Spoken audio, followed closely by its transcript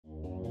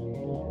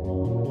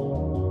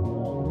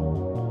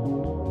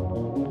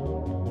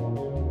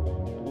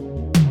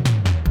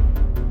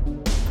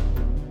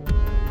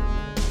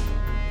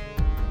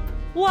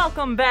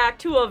Welcome back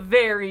to a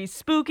very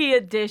spooky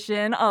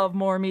edition of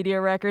More Media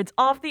Records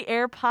Off the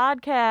Air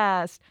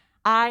podcast.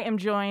 I am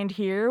joined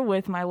here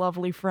with my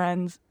lovely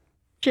friends,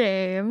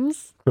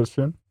 James,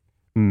 Christian,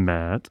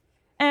 Matt,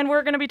 and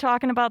we're going to be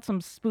talking about some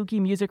spooky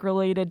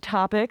music-related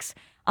topics.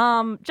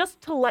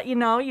 Just to let you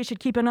know, you should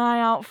keep an eye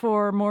out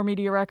for More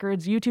Media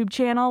Records YouTube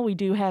channel. We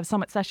do have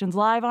Summit Sessions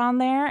Live on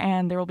there,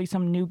 and there will be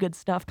some new good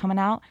stuff coming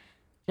out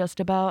just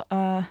about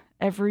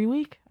every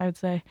week, I would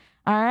say.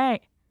 All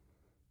right.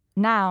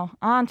 Now,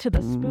 on to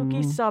the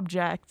spooky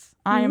subjects.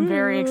 I am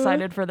very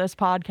excited for this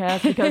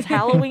podcast because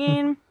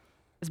Halloween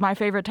is my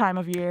favorite time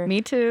of year.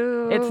 Me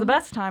too. It's the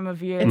best time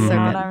of year, It's you so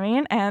know good. what I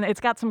mean? And it's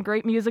got some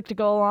great music to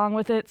go along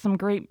with it, some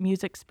great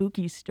music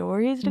spooky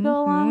stories to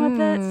go along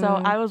with it.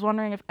 So I was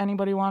wondering if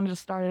anybody wanted to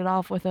start it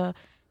off with a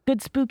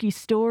good spooky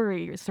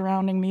story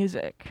surrounding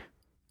music.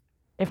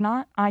 If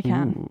not, I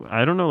can. Ooh,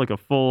 I don't know like a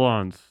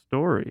full-on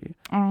story,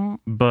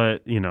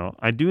 but,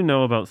 I do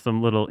know about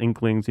some little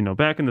inklings,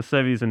 back in the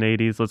 70s and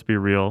 80s, let's be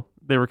real,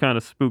 they were kind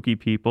of spooky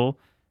people.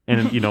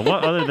 And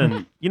what other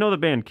than, the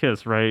band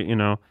Kiss, right?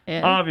 Yeah.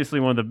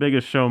 Obviously one of the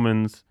biggest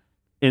showmans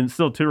in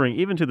still touring,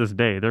 even to this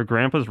day. Their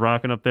grandpa's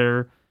rocking up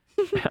there.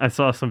 I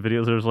saw some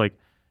videos, there's like,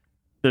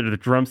 the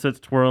drum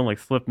sets twirling like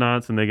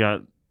Slipknots, and they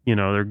got,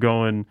 they're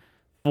going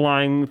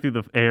flying through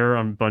the air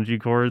on bungee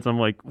cords. I'm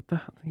like, what the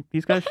hell?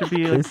 These guys should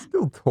be they like,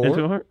 still into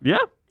tour? her. Yeah.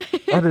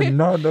 I did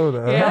not know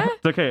that. Yeah?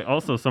 It's okay.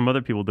 Also, some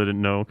other people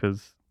didn't know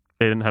because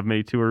they didn't have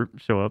many tour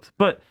show-ups.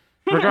 But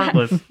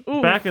regardless,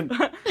 back in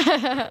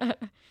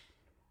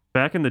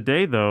the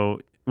day, though,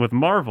 with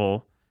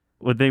Marvel,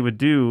 what they would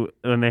do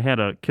when they had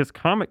a Kiss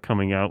comic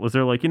coming out was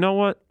they're like, you know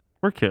what?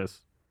 We're Kiss.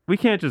 We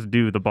can't just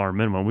do the bar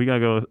minimum. We got to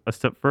go a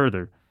step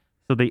further.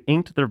 So they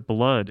inked their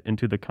blood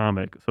into the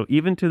comic. So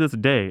even to this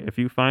day, if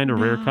you find a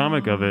rare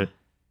comic of it,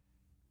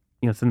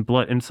 it's in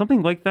blood. And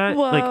something like that,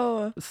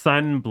 Whoa. like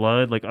sign in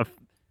blood, like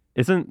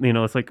isn't,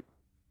 it's like,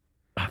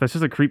 that's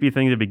just a creepy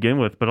thing to begin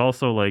with. But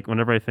also, like,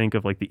 whenever I think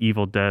of like the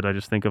Evil Dead, I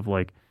just think of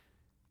like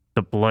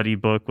the bloody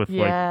book with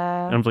like,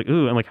 and I'm like,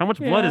 ooh, and like how much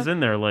blood is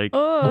in there? Like,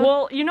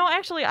 Well,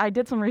 actually, I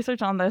did some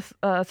research on this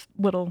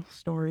little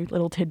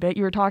tidbit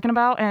you were talking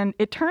about, and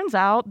it turns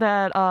out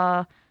that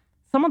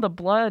some of the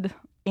blood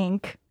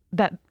ink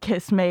that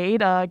Kiss made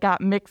got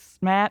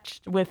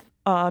matched with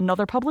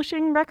another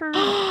publishing record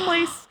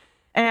place,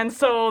 and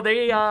so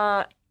they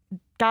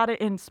got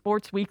it in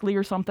Sports Weekly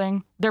or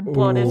something. Their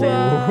blood is in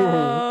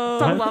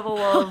some level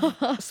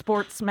of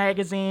sports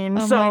magazine.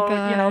 Oh so my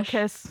gosh.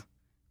 Kiss,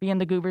 being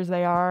the goobers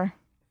they are.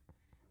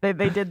 They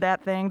did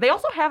that thing. They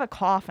also have a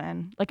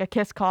coffin, like a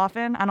Kiss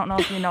coffin. I don't know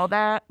if you know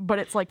that, but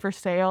it's like for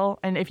sale.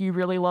 And if you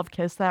really love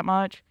Kiss that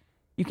much,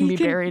 you can be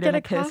buried in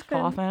a Kiss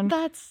coffin.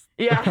 That's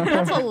Yeah,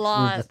 a We were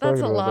lot. just That's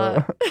a talking about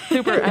lot. that.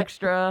 super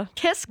extra.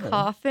 Kiss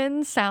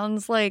Coffin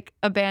sounds like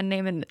a band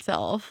name in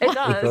itself. It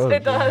does. does,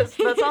 It does.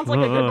 That sounds like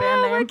a good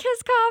band We're name.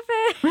 Kiss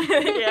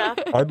Coffin. Yeah,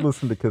 I'd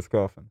listen to Kiss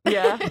Coffin.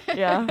 yeah,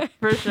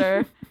 for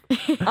sure.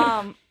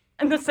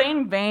 In the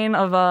same vein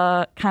of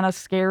kind of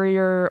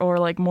scarier or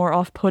like more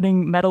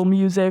off-putting metal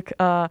music,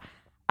 I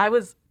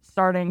was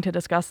starting to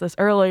discuss this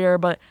earlier,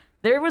 but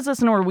there was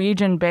this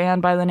Norwegian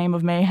band by the name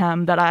of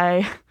Mayhem that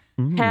I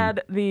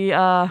had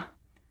the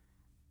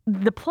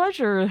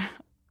pleasure,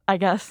 I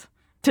guess,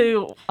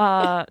 to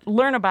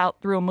learn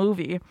about through a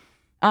movie.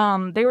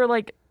 They were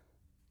like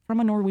from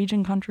a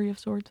Norwegian country of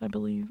sorts, I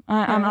believe.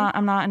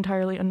 I'm not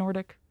entirely a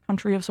Nordic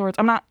country of sorts.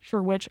 I'm not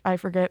sure which. I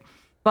forget,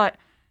 but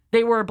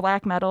they were a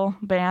black metal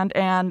band,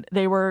 and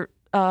they were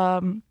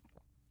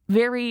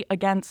very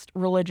against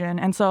religion,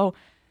 and so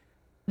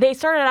they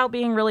started out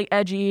being really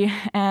edgy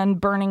and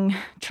burning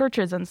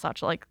churches and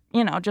such, like,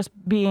 just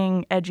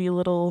being edgy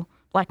little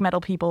black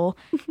metal people.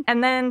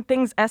 And then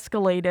things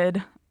escalated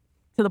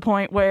to the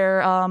point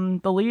where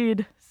the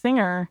lead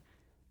singer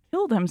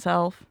killed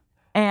himself.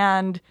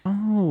 And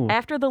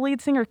after the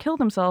lead singer killed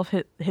himself,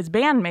 his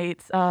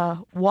bandmates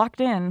walked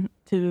in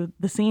to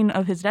the scene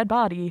of his dead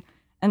body,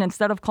 and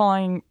instead of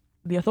calling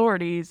the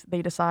authorities,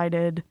 they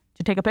decided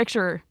to take a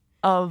picture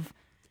of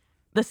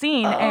the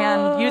scene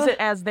and use it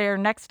as their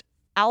next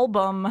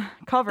album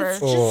cover.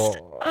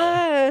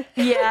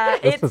 Yeah,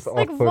 This it's is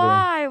Like, off-putting.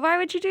 why? Why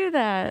would you do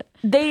that?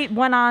 they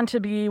went on to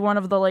be one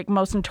of the like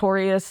most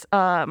notorious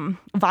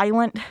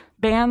violent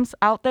bands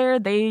out there.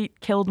 They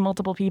killed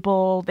multiple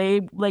people.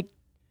 They like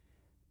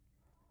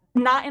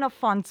not in a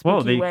fun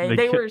spooky Whoa, way. they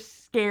They ki- were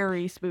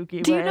scary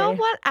spooky Do way. you know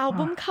what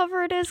album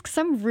cover it is? Because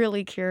I'm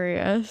really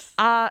curious.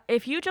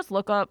 If you just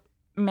look up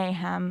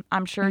Mayhem,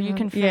 I'm sure you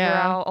can figure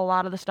Yeah. out a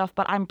lot of the stuff,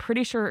 but I'm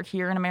pretty sure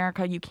here in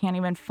America you can't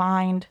even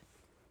find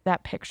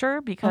that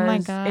picture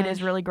because it is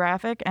gosh. really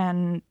graphic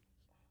and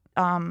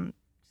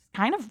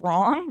kind of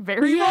wrong,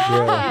 very Yeah.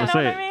 wrong.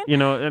 Yeah. You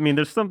know what I mean?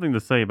 there's something to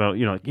say about,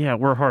 like, yeah,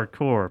 we're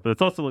hardcore, but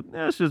it's also like,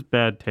 it's just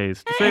bad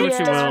taste. Say what It's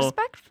you will.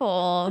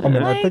 disrespectful. I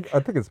mean, Like, I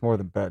think it's more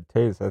than bad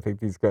taste. I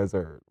think these guys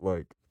are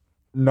like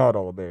not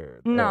all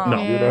there. No.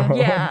 No. You know?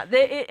 Yeah,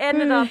 it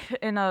ended up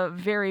in a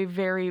very,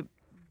 very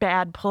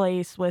bad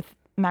place with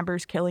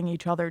members killing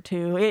each other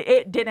too.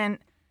 It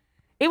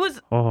It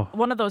was Oh,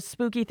 one of those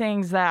spooky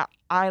things that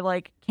I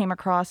like came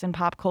across in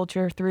pop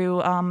culture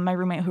through my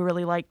roommate who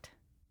really liked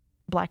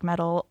black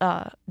metal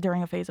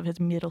during a phase of his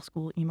middle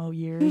school emo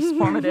years,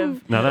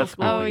 formative Now middle that's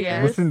school cool. Oh, years.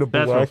 yes. Listen to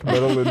That's black what's-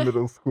 metal in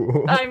middle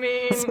school. I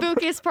mean,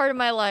 Spookiest part of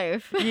my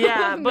life.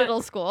 Yeah, but-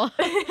 Middle school.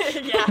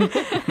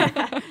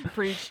 yeah,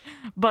 preach.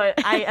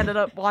 But I ended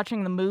up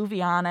watching the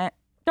movie on it.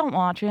 Don't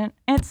watch it.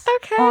 It's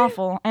Okay.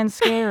 awful and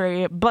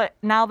scary. But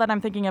now that I'm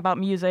thinking about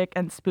music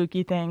and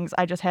spooky things,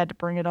 I just had to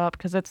bring it up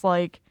because it's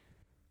like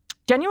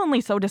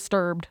genuinely so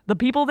disturbed. The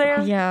people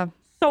there, Yeah.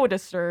 so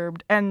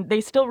disturbed, and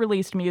they still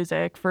released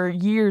music for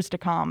years to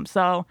come.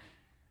 So,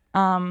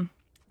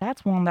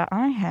 that's one that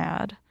I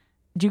had.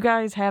 Do you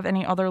guys have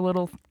any other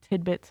little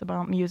tidbits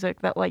about music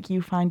that like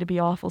you find to be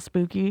awful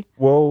spooky?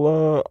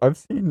 Well, I've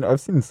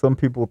seen some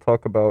people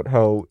talk about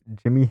how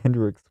Jimi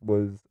Hendrix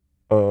was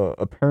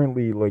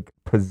apparently like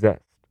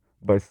possessed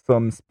by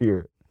some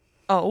spirit.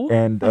 Oh,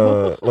 And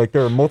like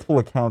there are multiple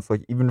accounts,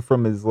 like even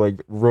from his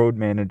like road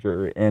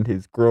manager and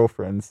his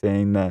girlfriend,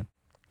 saying that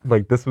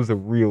like this was a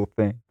real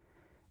thing.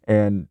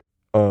 And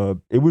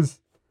it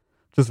was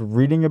just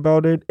reading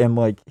about it, and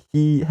like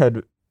he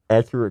had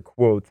accurate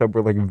quotes that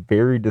were like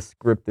very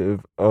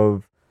descriptive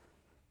of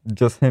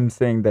just him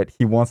saying that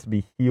he wants to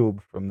be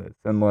healed from this.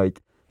 And like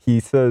he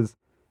says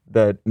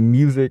that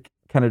music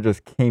kind of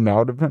just came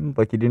out of him,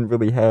 like he didn't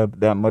really have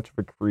that much of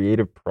a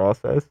creative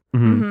process.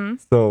 mhm. mm-hmm.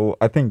 So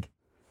I think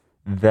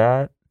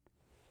that,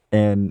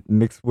 and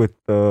mixed with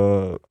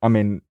I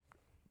mean,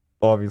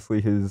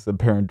 obviously his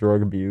apparent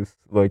drug abuse,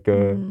 like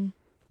Mhm.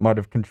 might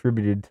have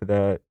contributed to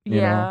that. You know?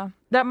 Yeah,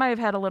 that might have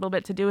had a little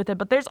bit to do with it.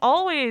 But there's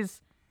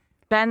always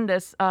been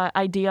this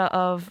idea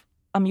of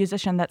a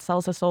musician that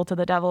sells his soul to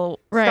the devil,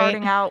 Right.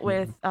 starting out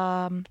with,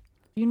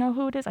 you know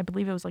who it is? I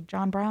believe it was like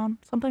John Brown,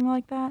 something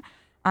like that.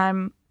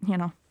 I'm,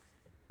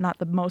 not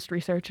the most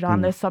researched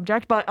on this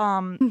subject, but,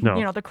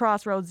 No. the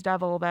Crossroads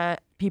devil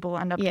that people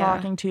end up Yeah.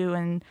 talking to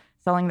and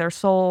selling their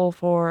soul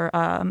for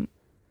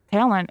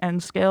talent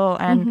and skill.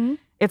 And Mhm.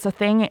 it's a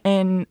thing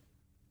in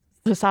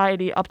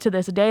society up to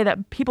this day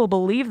that people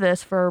believe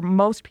this for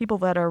most people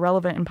that are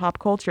relevant in pop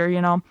culture,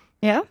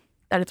 Yeah.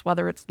 that it's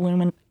whether it's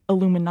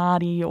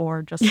Illuminati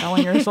or just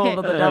selling your soul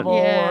to the devil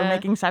or Yeah.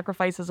 making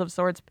sacrifices of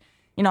sorts.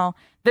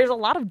 There's a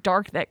lot of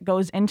dark that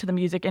goes into the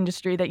music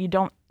industry that you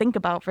don't think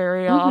about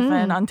very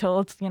often until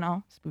it's,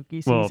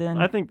 spooky Well, season.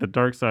 I think the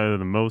dark side of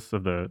the most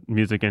of the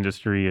music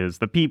industry is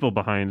the people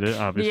behind it,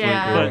 obviously.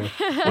 Yeah.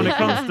 But when it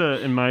comes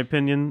to, in my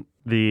opinion,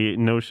 the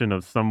notion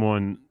of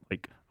someone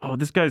like, oh,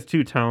 this guy's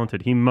too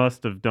talented, he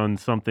must have done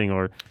something,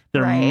 or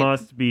there Right.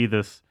 must be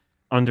this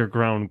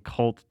underground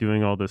cult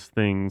doing all these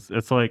things.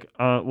 It's like,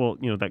 well,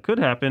 that could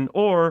happen,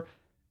 or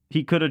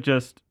he could have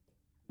just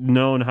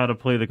known how to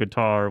play the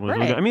guitar. Was really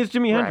Right. good. I mean, it's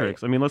Jimi Right.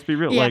 Hendrix. I mean, let's be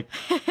real. Yeah.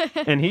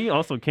 Like, and he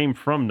also came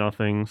from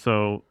nothing,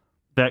 so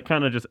that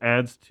kind of just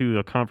adds to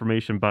the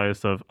confirmation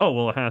bias of, oh,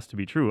 well, it has to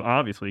be true,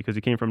 obviously, because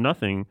he came from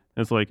nothing.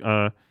 It's like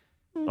a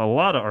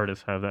lot of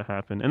artists have that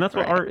happen, and that's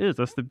what Right. art is.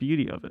 That's the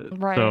beauty of it.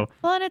 Right. So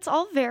Well, and it's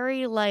all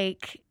very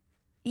like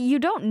you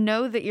don't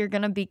know that you're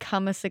going to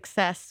become a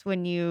success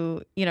when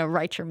you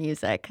write your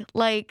music.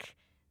 Like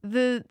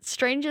the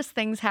strangest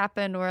things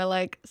happen where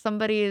like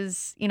somebody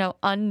is,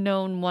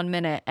 unknown 1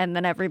 minute and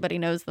then everybody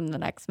knows them the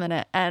next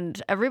minute.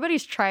 And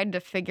everybody's tried to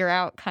figure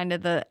out kind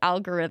of the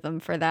algorithm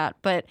for that,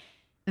 but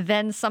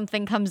then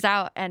something comes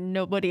out and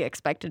nobody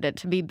expected it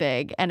to be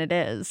big and it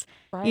is.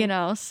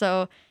 Right.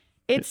 So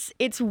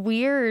it's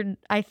weird,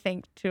 I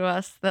think, to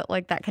us that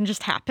like that can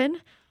just happen,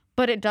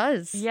 but it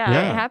does. Yeah.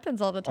 It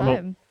happens all the Well,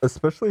 time.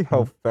 Especially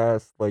how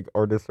fast like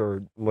artists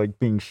are like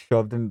being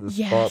shoved into the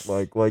Yes.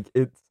 spotlight. Like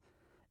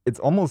it's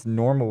almost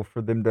normal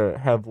for them to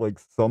have like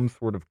some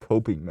sort of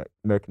coping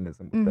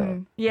mechanism with that.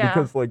 Mhm. Yeah.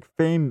 Because like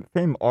fame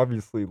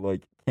obviously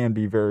like can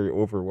be very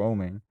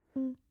overwhelming.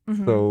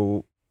 Mhm.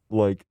 So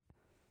like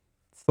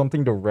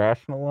something to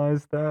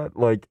rationalize that,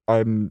 like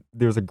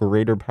there's a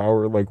greater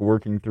power like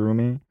working through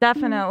me.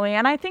 Definitely.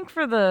 And I think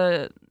for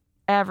the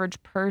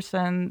average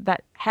person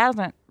that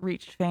hasn't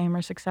reached fame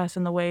or success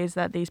in the ways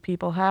that these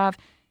people have,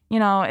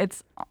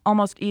 it's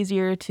almost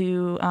easier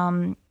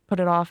to put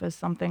it off as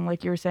something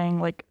like you're saying,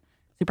 like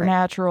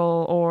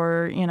supernatural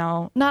or,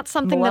 Not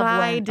something that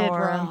I malevolent did or-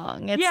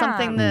 wrong. It's Yeah.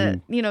 something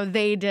that,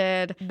 they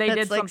did. They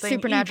that's did like something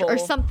supernatural or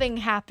evil. something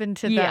happened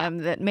to Yeah. them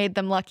that made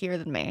them luckier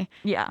than me.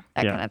 yeah.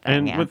 That kind of thing.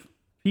 And Yeah. with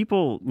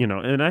people,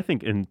 and I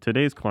think in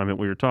today's climate,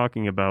 we were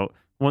talking about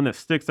one that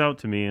sticks out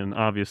to me, and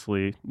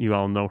obviously you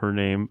all know her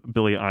name,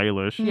 Billie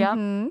Eilish. Yeah.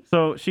 Mhm.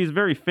 So she's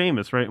very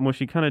famous, right? And what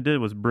she kind of did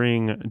was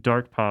bring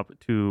dark pop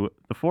to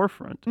the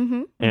forefront.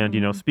 Mhm. And,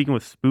 Mhm. speaking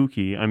with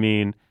spooky, I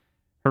mean,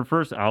 her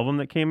first album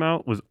that came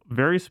out was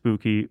very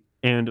spooky.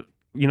 And,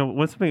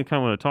 what's something I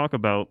kind of want to talk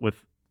about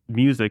with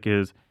music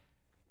is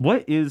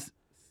what is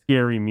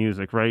scary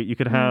music, right? You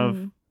could have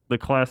Mm. the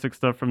classic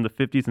stuff from the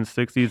 50s and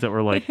 60s that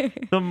were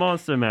like the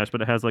Monster Mash,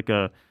 but it has like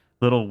a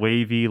little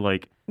wavy,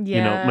 like,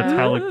 Yeah.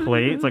 metallic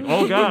plate. It's like,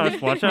 oh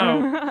gosh, watch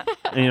out.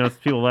 And,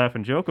 people laugh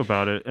and joke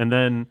about it. And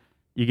then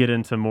you get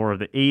into more of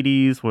the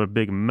 80s with a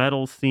big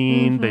metal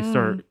scene. They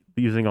start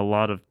using a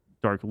lot of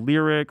dark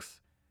lyrics.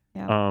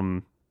 Yeah.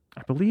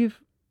 I believe,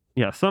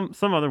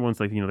 some other ones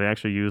like they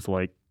actually use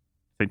like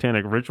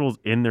satanic rituals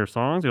in their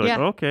songs. You're like,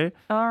 Yeah. okay.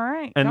 All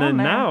right. And go then on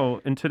there.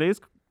 now in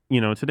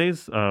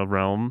today's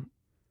realm,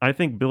 I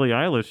think Billie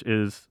Eilish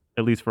is,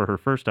 at least for her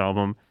first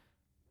album,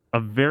 a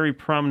very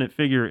prominent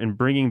figure in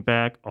bringing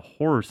back a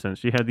horror sense.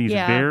 She had these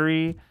Yeah.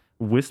 very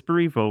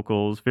whispery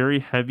vocals, very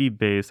heavy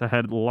bass. I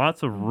had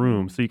lots of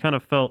room, so you kind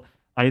of felt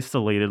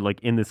isolated, like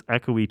in this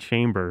echoey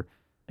chamber.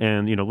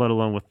 And let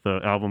alone with the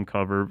album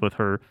cover with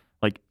her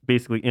like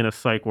basically in a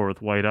psych ward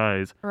with white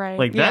eyes. Right.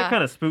 Like Yeah. that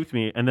kind of spooked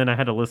me, and then I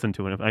had to listen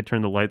to it. I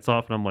turned the lights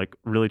off, and I'm like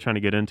really trying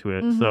to get into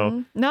it. So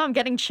Mhm. No, I'm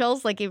getting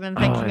chills like even Oh,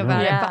 thinking I know.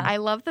 about it. But Yeah. I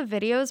love the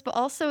videos. But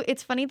also,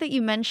 it's funny that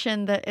you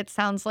mentioned that it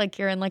sounds like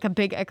you're in like a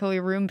big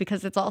echoey room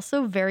because it's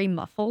also very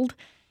muffled.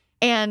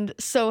 And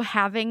so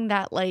having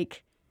that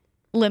like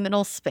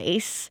liminal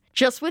space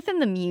just within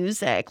the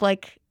music,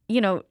 like,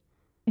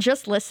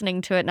 just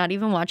listening to it, not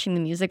even watching the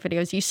music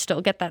videos, you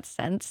still get that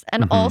sense.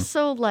 And Mhm.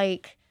 also,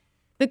 like,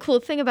 the cool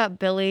thing about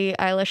Billie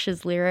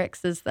Eilish's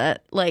lyrics is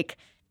that, like,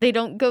 they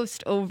don't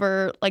ghost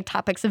over, like,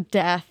 topics of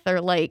death or,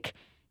 like,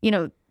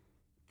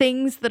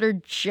 things that are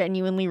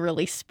genuinely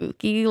really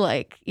spooky,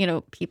 like,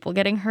 people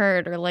getting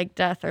hurt or, like,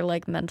 death or,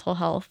 like, mental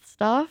health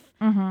stuff.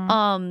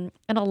 Mm-hmm.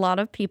 And a lot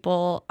of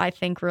people, I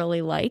think,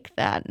 really like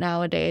that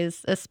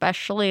nowadays,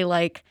 especially,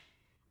 like,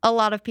 a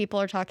lot of people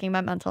are talking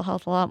about mental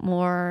health a lot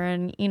more.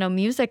 And,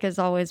 music has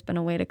always been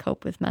a way to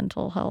cope with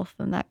mental health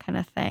and that kind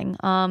of thing.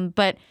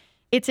 But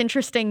it's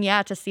interesting,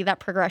 to see that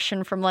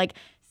progression from, like,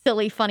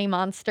 silly, funny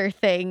monster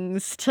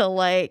things to,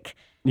 like,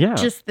 yeah,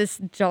 just this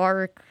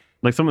dark,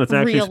 like something that's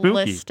actually spooky.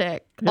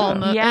 realistic, Yeah.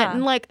 almost. Yeah.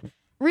 And, like,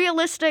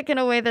 realistic in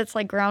a way that's,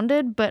 like,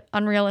 grounded, but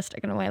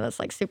unrealistic in a way that's,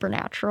 like,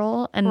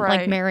 supernatural. And, like,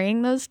 Right.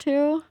 marrying those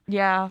two.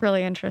 Yeah.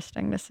 Really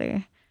interesting to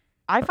see.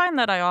 I find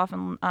that I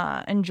often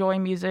enjoy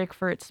music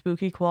for its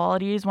spooky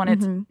qualities when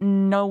it's Mhm.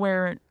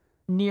 nowhere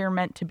near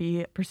meant to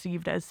be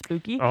perceived as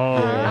spooky. Oh,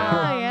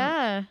 yeah.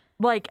 Yeah.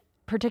 Like,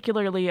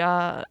 particularly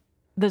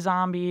the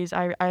Zombies.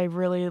 I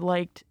really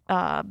liked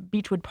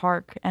Beechwood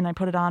Park, and I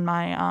put it on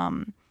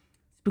my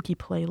spooky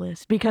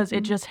playlist because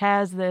it Mhm. just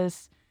has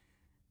this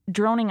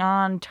droning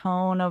on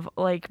tone of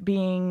like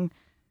being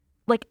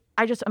like,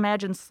 I just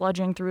imagine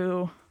sludging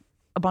through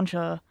a bunch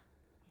of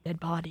dead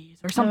bodies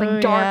or something Oh,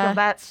 dark yeah. of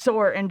that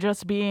sort, and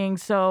just being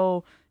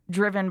so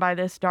driven by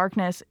this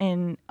darkness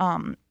in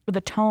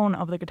the tone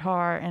of the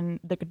guitar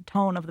and the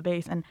tone of the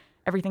bass and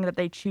everything that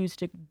they choose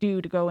to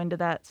do to go into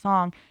that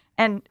song.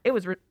 And it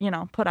was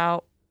put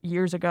out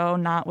years ago,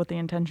 not with the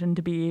intention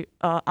to be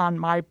on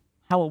my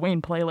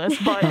Halloween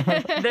playlist,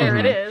 but there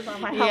it is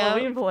on my Yep.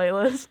 Halloween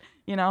playlist.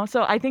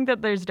 So I think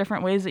that there's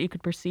different ways that you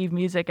could perceive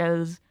music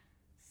as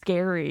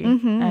scary,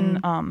 Mhm.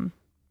 and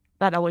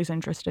that always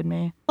interested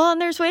me. Well,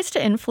 and there's ways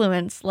to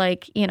influence,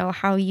 like,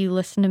 how you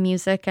listen to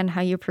music and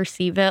how you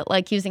perceive it,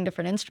 like using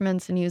different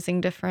instruments and using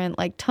different,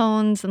 like,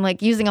 tones and,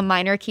 like, using a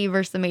minor key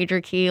versus a major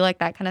key, like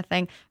that kind of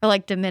thing, or,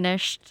 like,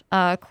 diminished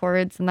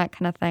chords and that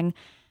kind of thing.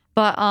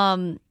 But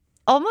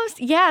almost,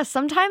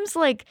 sometimes,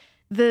 like,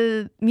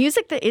 the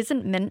music that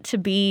isn't meant to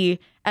be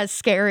as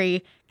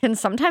scary can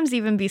sometimes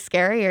even be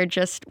scarier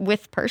just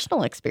with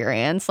personal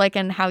experience, like,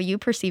 and how you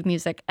perceive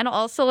music. And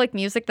also, like,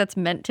 music that's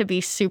meant to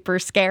be super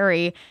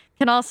scary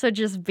can also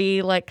just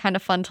be, like, kind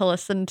of fun to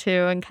listen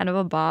to and kind of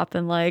a bop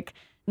and, like,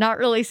 not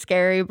really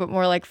scary, but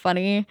more, like,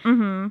 funny.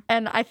 Mm-hmm.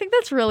 And I think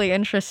that's really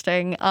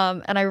interesting.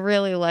 And I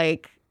really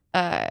like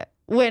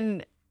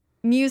when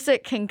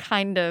music can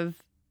kind of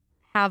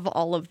have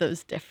all of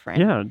those different.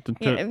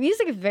 Yeah,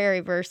 Music is very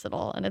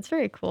versatile and it's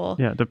very cool.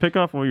 yeah. To pick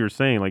off what you're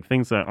saying, like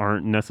things that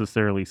aren't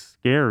necessarily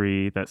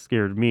scary that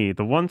scared me.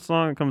 The one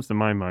song that comes to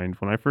my mind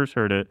when I first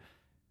heard it,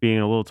 being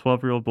a little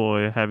 12-year-old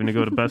boy having to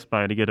go to Best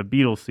Buy to get a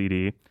Beatles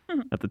CD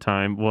at the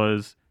time,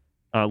 was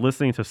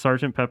listening to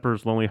Sgt.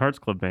 Pepper's Lonely Hearts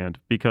Club Band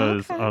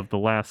because Okay. of the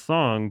last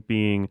song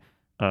being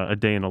A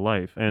Day in a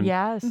Life. And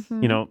Yes.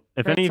 Mhm.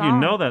 if Great any of you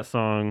know song. that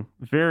song,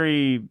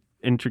 very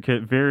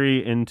intricate,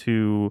 very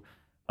into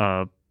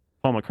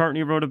Paul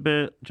McCartney wrote a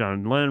bit,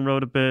 John Lennon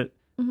wrote a bit,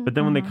 Mhm. but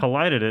then when they Mhm.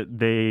 collided it,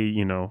 they,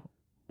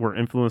 were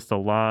influenced a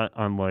lot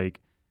on like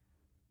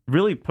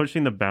really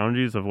pushing the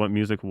boundaries of what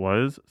music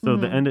was. So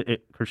the Mhm. end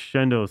it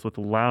crescendos with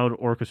loud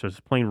orchestras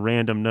playing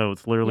random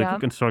notes, literally Yep. the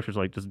constructors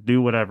like just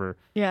do whatever.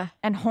 Yeah.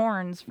 And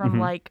horns from Mhm.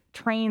 like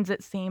trains,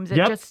 it seems. It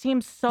Yep. just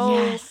seems so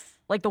Yes.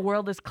 like the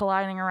world is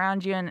colliding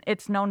around you, and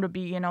it's known to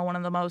be, one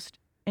of the most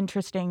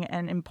interesting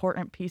and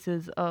important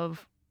pieces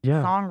of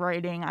Yeah.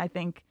 songwriting, I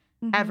think,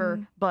 ever.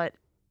 Mhm. But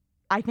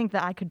I think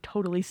that I could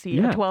totally see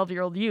Yeah. a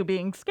 12-year-old you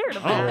being scared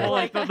of Oh, that. well,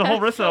 like the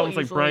whole rest of so it was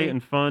like bright easily.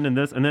 and fun and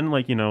this, and then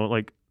like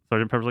like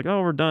Sgt. Pepper's like,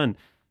 oh, we're done,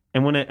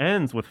 and when it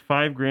ends with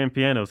 5 grand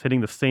pianos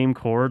hitting the same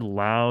chord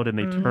loud, and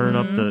they turn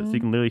up the so you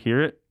can literally hear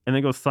it, and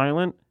then go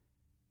silent,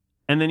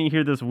 and then you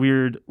hear this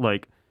weird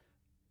like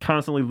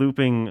constantly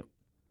looping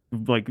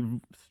like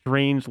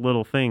strange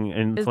little thing,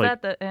 and it's Is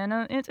like that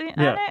the it's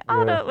Yeah.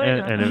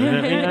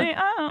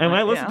 and when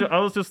I listened to it, I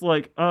was just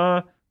like,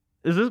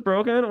 is this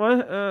broken?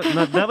 What?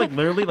 That like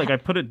literally, like I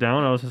put it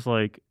down. I was just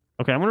like,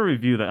 okay, I'm gonna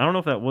review that. I don't know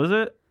if that was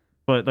it,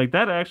 but like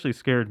that actually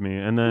scared me,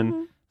 and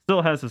then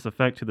still has this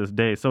effect to this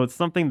day. So it's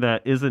something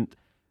that isn't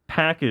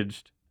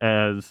packaged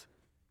as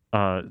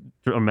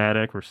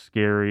dramatic or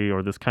scary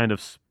or this kind of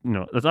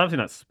it's obviously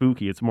not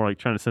spooky. It's more like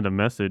trying to send a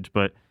message,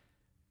 but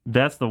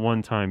that's the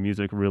one time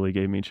music really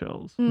gave me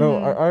chills. No,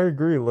 I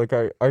agree. Like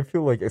I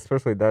feel like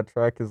especially that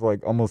track is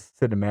like almost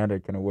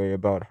cinematic in a way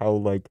about how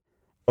like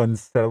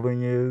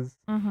unsettling it is,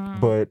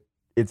 but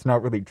it's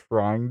not really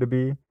trying to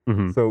be.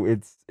 So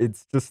it's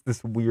just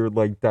this weird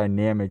like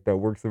dynamic that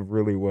works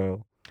really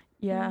well.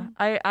 Yeah,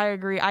 I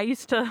agree.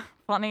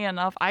 Funny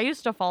enough, I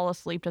used to fall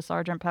asleep to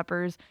Sgt.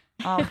 Pepper's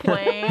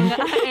playing,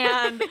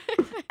 and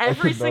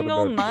every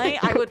single night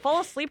I would fall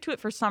asleep to it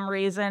for some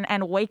reason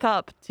and wake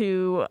up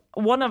to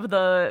one of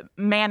the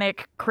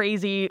manic,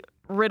 crazy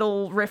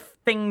riddle riff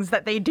things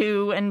that they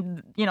do,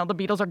 and the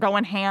Beatles are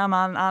going ham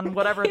on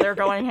whatever they're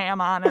going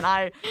ham on, and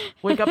I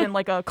wake up in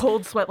like a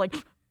cold sweat, like,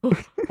 oh,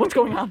 what's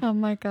going on? Oh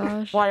my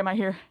gosh. Why am I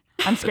here?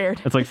 I'm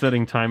scared. It's like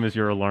setting time as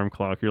your alarm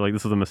clock. You're like,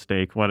 this is a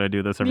mistake. Why did I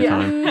do this every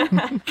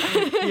time?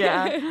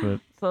 Yeah.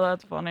 So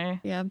that's funny.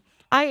 Yeah.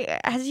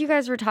 As you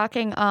guys were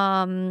talking,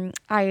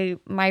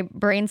 my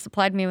brain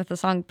supplied me with a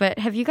song, but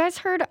have you guys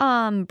heard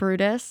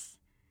Brutus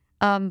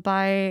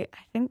by,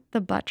 I think, The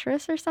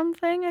Buttress or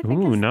something?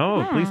 Ooh,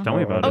 no. Please tell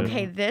me about it.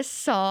 Okay, this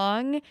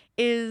song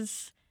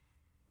is...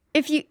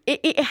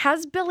 It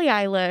has Billie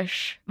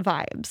Eilish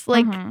vibes.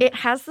 Like, it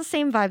has the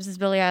same vibes as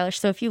Billie Eilish.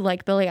 So if you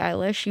like Billie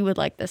Eilish, you would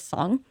like this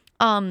song.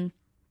 And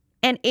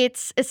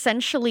it's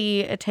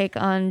essentially a take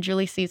on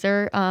Julius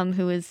Caesar,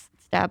 who was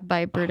stabbed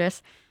by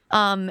Brutus.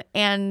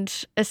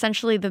 And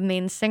essentially the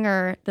main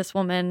singer, this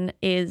woman,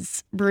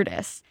 is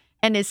Brutus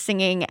and is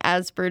singing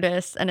as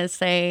Brutus and is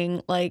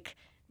saying, like,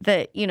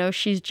 that,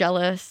 she's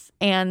jealous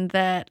and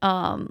that,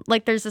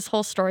 like, there's this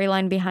whole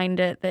storyline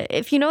behind it that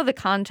if you know the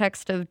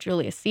context of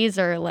Julius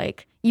Caesar,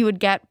 like, you would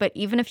get, but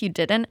even if you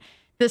didn't,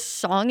 the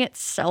song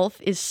itself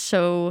is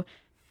so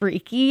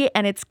freaky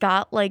and it's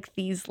got, like,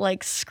 these,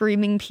 like,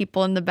 screaming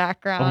people in the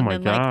background. Oh my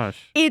and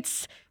gosh. Like,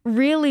 it's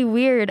really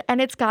weird,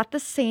 and it's got the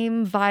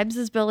same vibes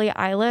as Billie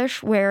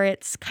Eilish where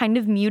it's kind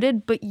of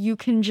muted, but you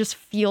can just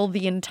feel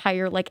the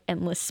entire, like,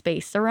 endless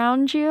space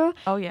around you.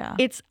 Oh yeah.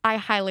 I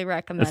highly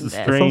recommend This is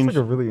it. It sounds strange. like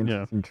a really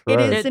interesting track. It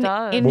is It an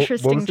does.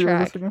 interesting What was the track.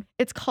 artist again?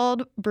 It's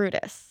called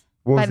Brutus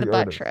What by was the the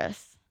artist?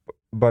 Buttress.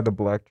 By the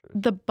Black Church.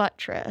 The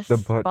Buttress. The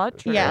Buttress.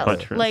 Buttress. Yeah,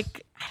 Buttress.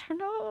 like, I don't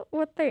know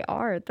what they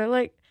are. They're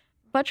like,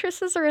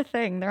 buttresses are a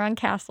thing. They're on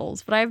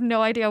castles, but I have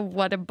no idea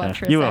what a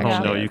buttress You at home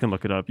actually know. is. You can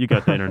look it up. You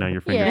got the internet at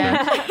your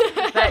fingertips.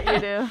 Yeah. That you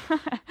do.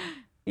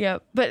 Yeah,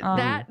 but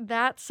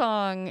that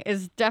song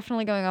is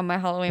definitely going on my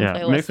Halloween Yeah,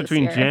 playlist mix this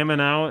between year. jamming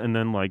out and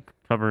then like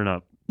covering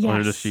up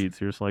under the Yes. sheets.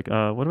 You're just like,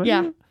 what do I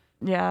Yeah. do?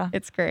 Yeah.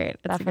 It's great.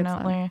 It's a good song.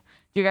 Definitely.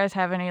 Do you guys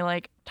have any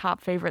like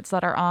top favorites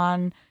that are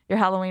on your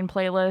Halloween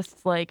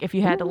playlists? Like if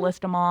you had to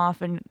list them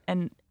off and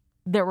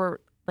there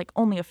were like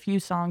only a few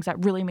songs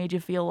that really made you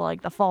feel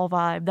like the fall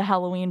vibe, the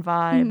Halloween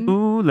vibe.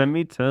 Ooh, let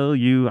me tell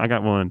you, I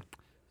got one.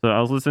 So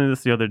I was listening to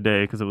this the other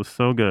day because it was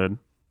so good.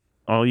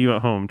 All you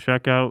at home,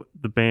 check out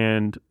the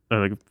band,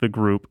 the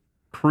group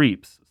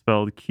Creeps,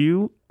 spelled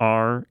Qreepz.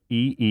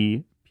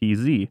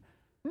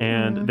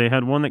 And they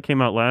had one that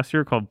came out last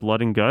year called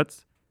Blood and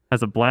Guts.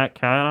 Has a black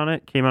cat on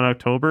it. Came out in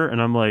October,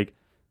 and I'm like,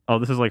 oh,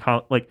 this is like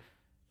how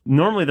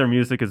normally their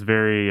music is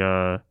very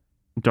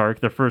dark.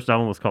 Their first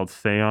album was called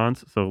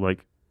Seance, so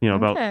like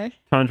about Okay.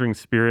 conjuring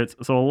spirits.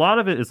 So a lot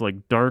of it is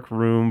like dark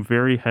room,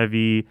 very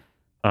heavy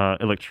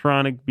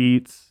electronic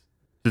beats,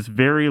 just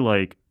very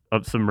like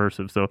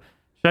submersive. So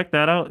check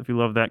that out if you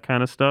love that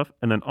kind of stuff.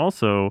 And then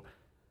also,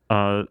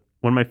 one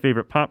of my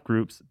favorite pop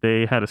groups,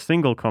 they had a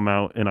single come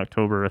out in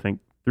October, I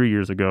think 3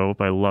 years ago,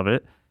 by Love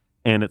It,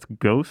 and it's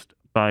Ghost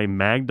by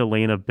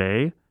Magdalena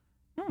Bay.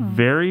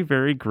 Very,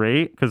 very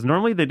great, because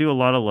normally they do a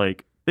lot of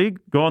like, they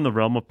go on the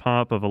realm of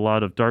pop of a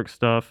lot of dark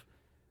stuff,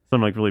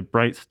 some like really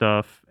bright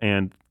stuff,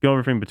 and go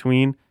everything in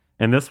between.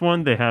 And this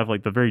one, they have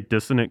like the very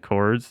dissonant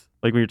chords,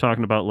 like when you're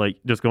talking about like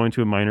just going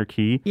to a minor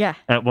key. Yeah.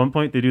 At one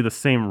point, they do the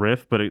same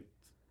riff, but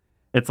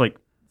it's like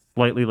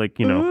slightly like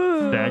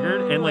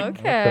staggered, and like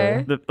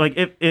Okay.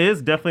 it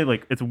is definitely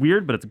like it's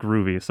weird, but it's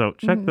groovy. So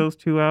check those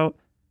two out,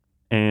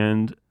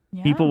 and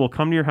people will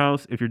come to your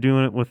house if you're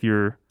doing it with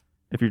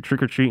if you're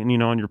trick or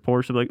treating, on your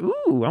porch. They'll be like,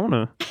 "Ooh, I want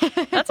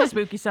to That's a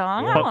spooky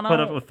song. I wanna put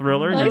up a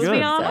Thriller." And lights you're me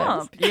good. on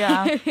up.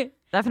 Yeah.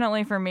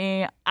 Definitely for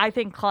me. I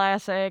think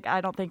classic.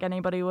 I don't think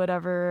anybody would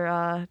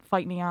ever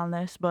fight me on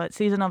this, but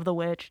Season of the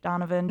Witch,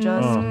 Donovan,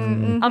 just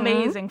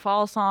amazing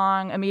fall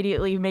song.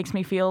 Immediately makes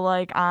me feel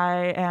like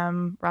I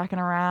am rocking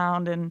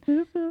around and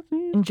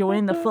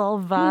enjoying the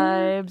fall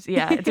vibes.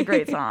 Yeah, it's a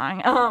great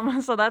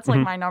song. So that's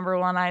like my number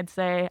one, I'd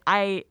say.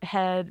 I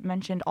had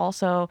mentioned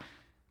also,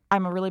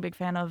 I'm a really big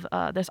fan of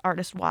this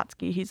artist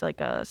Watsky. He's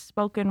like a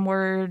spoken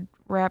word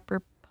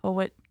rapper,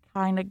 poet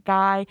kind of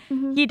guy.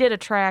 He did a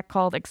track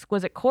called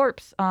Exquisite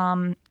Corpse,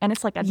 and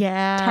it's like a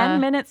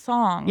 10-minute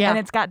song. Yeah. And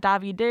it's got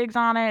Davi Diggs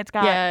on it. It's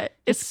got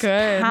it's just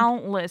good.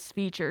 countless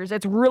features.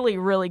 It's really,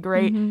 really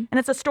great. And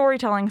it's a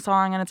storytelling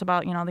song, and it's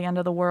about, the end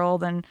of the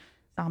world and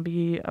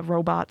zombie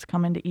robots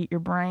coming to eat your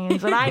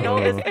brains. And I know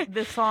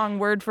this song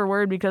word for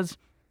word because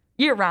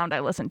year round I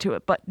listen to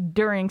it, but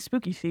during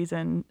spooky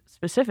season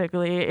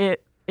specifically,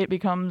 it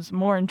becomes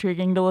more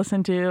intriguing to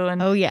listen to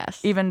and Oh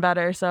yes. even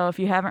better. So if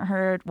you haven't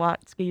heard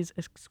Watsky's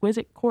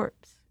Exquisite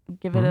Corpse,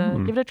 give it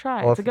a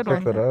try. I'll It's a good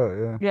check one. that out.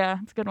 Yeah. Yeah,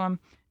 it's a good one.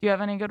 Do you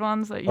have any good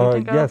ones that you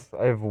think of? Yes,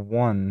 I have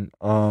one.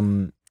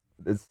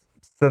 It's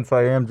since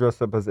I am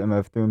dressed up as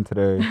MF Doom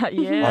today,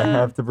 Yeah. I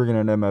have to bring in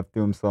an MF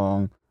Doom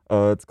song.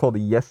 It's called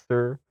Yes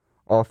Sir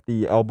off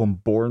the album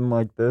Born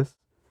Like This.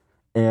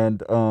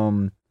 And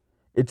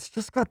it's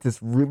just got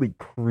this really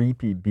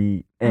creepy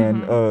beat.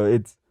 And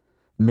it's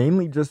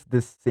mainly just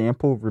this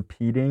sample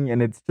repeating.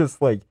 And it's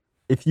just like,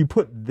 if you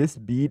put this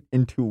beat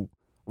into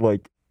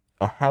like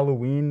a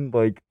Halloween,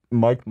 like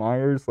Mike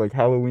Myers, like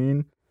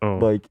Halloween, Oh,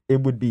 like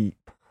it would be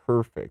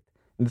perfect.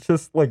 And it's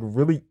just like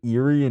really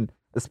eerie, and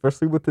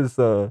especially with this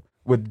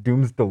with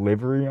Doom's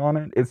delivery on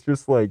it, it's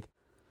just like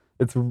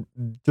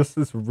just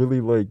this really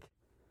like,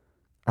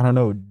 I don't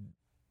know,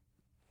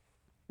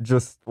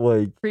 just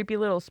like Creepy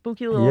little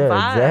spooky little yeah,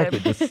 vibe. exactly,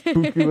 just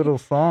spooky little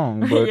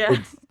song, but Yeah.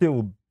 it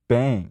still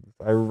bangs.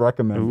 I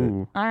recommend it.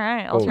 ooh. All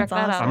right, I'll Oh. check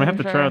that That's out. I'm gonna have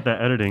to for try sure. out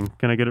that editing.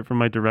 Can I get it from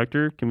my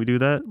director? Can we do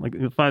that? Like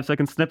a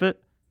 5-second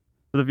snippet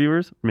for the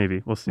viewers?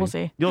 Maybe. We'll see. We'll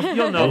see. You'll know.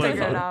 We'll when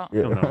figure it's it on. out.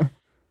 You'll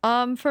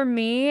know. For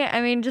me,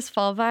 I mean, just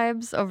fall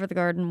vibes over the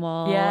garden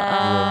wall.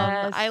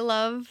 Yes. I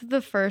love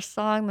the first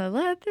song, the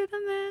 "Let Through the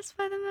Mist"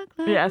 by the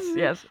McLaren.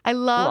 Yes. I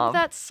love Love.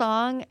 that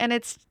song, and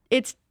it's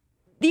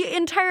the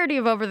entirety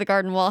of Over the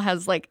Garden Wall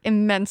has like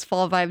immense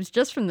fall vibes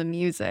just from the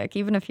music,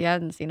 even if you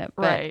hadn't seen it.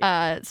 But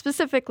Right.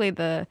 specifically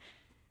the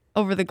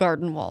Over the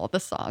Garden Wall, the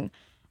song,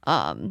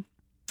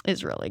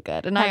 is really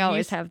good, and Have I you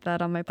always s- have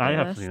that on my playlist. I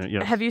have seen it.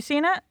 Yes. Have you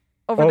seen it?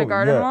 Over the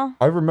Garden yeah. Wall?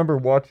 I remember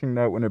watching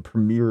that when it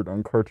premiered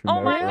on Cartoon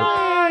Oh my Network.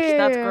 gosh,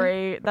 that's Really?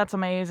 great. That's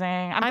amazing.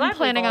 I'm glad I'm we've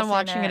planning all on seen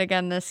watching it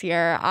again this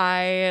year.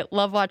 I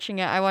love watching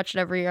it. I watch it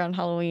every year on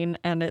Halloween,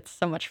 and it's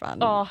so much fun.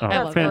 Oh, Oh, I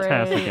that's love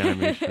fantastic great.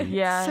 animation.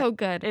 Yeah, So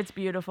good. it's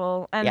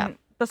beautiful. And Yeah.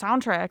 the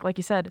soundtrack, like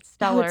you said, it's Oh,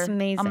 stellar. it's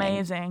amazing.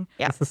 Amazing.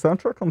 Yeah. Is the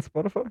soundtrack on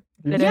Spotify?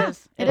 Do you It know?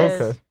 is. it It is.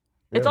 is. Okay.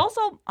 It's Yeah.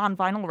 also on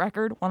vinyl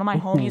record. One of my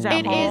homies at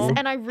It is, home.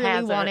 and I really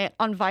has want it. it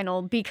on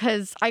vinyl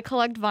because I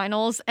collect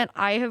vinyls, and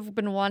I have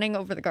been wanting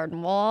Over the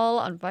Garden Wall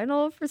on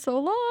vinyl for so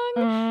long,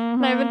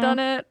 and I haven't done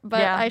it,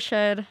 but Yeah. I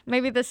should.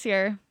 Maybe this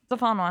year. It's a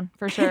fun one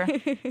for sure.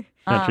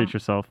 Gotta treat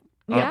yourself.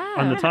 yeah.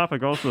 On the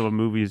topic also of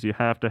movies you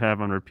have to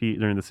have on repeat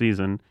during the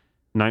season,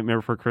 Nightmare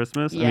Before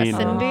Christmas. Yes,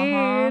 I mean,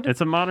 indeed.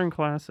 it's a modern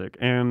classic.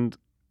 And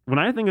when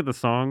I think of the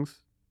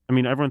songs, I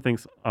mean, everyone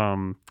thinks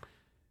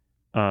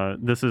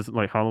this is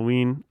like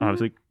Halloween,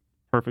 obviously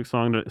perfect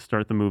song to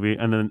start the movie,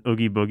 and then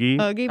Oogie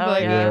Boogie. Oogie Oh,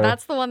 Boogie. yeah.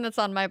 That's the one that's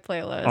on my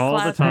playlist. All the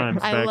classic. time.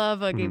 I Back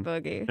love Oogie Mhm.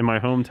 Boogie. in my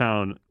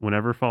hometown,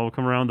 whenever fall would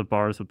come around, the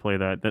bars would play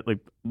that. That like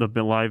the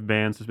live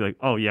bands just be like,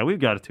 "Oh yeah, we've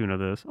got a tune of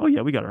this. Oh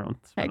yeah, we got our own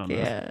spin Heck on this."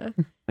 yeah.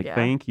 Like, Yeah.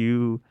 thank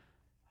you.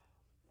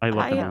 I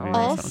love the I movie. and the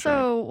soundtrack.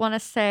 also want to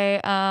say,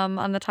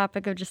 on the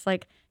topic of just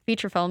like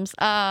feature films,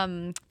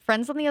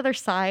 Friends on the Other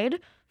Side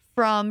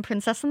from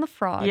Princess and the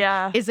Frog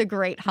Yeah. is a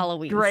great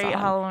Halloween Great song.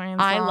 Halloween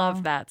song. I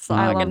love that song,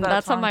 I love and that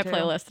that's on song, my too.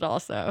 playlist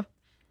also.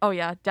 Oh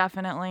yeah,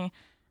 definitely.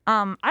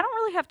 I don't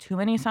really have too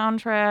many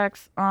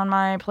soundtracks on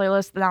my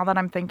playlist now that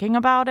I'm thinking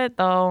about it,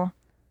 though.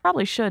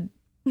 Probably should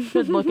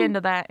look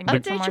into that and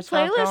get some Update more your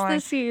stuff playlist going.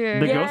 this year.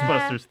 The Yeah.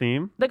 Ghostbusters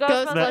theme. The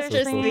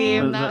Ghostbusters theme.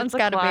 theme, that's It's a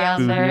gotta be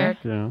on classic. there.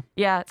 Yeah.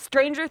 Yeah,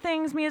 Stranger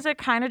Things music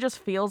kind of just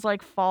feels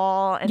like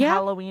fall and Yeah.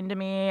 Halloween to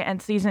me,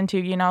 and season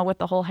 2, with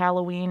the whole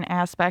Halloween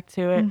aspect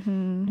to it.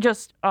 Mhm.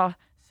 Just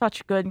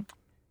such good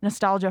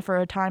nostalgia for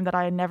a time that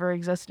I had never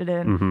existed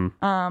in.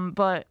 Mm-hmm.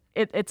 But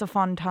it's a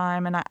fun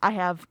time, and I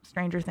have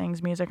Stranger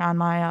Things music on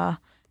my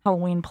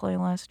Halloween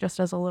playlist just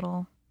as a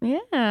little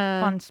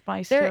Yeah. fun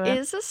spice There to it.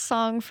 is a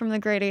song from the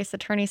Great Ace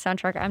Attorney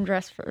soundtrack. I'm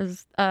dressed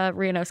as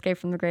Ryunosuke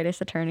from the Great Ace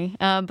Attorney.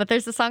 But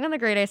there's a song on the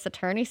Great Ace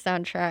Attorney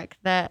soundtrack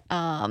that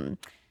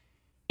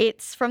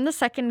it's from the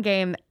second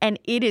game, and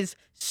it is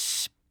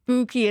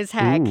spooky as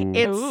heck. Ooh.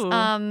 It's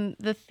Ooh.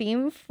 the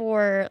theme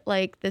for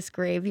like this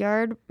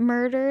graveyard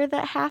murder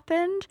that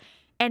happened,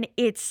 and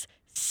it's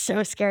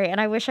so scary. And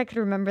I wish I could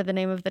remember the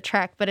name of the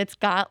track, but it's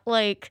got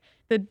like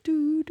the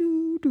doo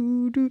doo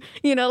doo doo,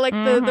 like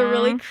the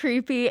really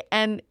creepy,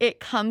 and it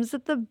comes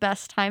at the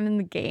best time in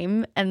the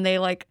game, and they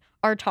like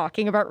are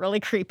talking about really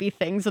creepy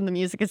things when the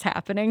music is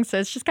happening. So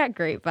it's just got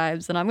great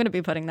vibes, and I'm gonna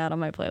be putting that on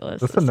my playlist.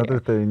 That's this another year.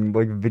 thing.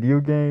 Like video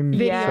game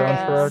Video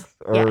soundtracks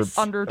are Yes.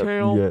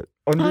 Undertale. yeah.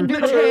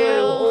 Undertale.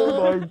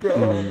 Oh my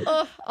god.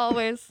 Oh,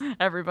 always.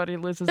 Everybody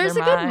loses There's a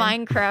their good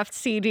mind. Minecraft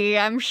CD,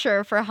 I'm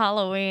sure, for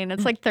Halloween.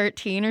 It's like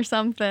 13 or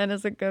something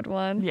is a good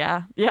one.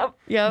 Yeah. Yep.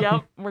 Yep.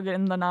 Yep. We're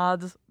getting the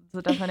nods. It's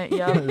a definite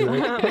yep.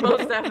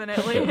 Most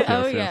definitely.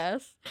 Oh, Yes, yes.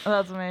 yes.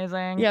 That's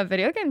amazing. Yeah,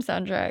 video game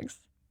soundtracks.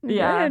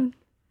 Yeah. Good.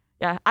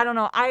 Yeah. I don't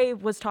know. I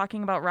was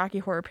talking about Rocky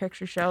Horror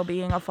Picture Show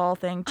being a fall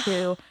thing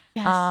too.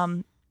 Yes.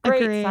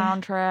 Great Agree.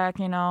 soundtrack,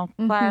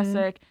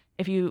 classic.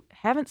 If you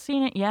haven't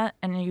seen it yet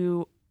and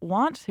you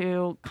want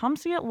to, come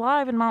see it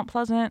live in Mount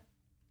Pleasant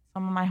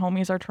some of my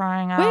homies are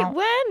trying Wait, out.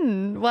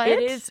 when? What?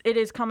 It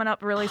is coming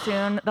up really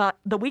soon.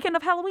 The weekend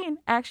of Halloween,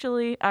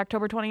 actually,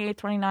 October 28th,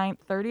 29th,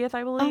 30th,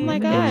 I believe. Oh my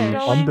is gosh. I'm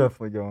going.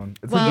 definitely going.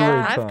 It's Well, a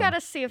great I've time. got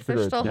to see if It's a they're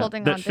great still time.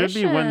 holding That should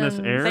be when this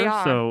auditions. airs. They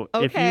are. So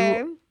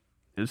Okay.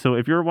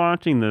 if you're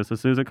watching this,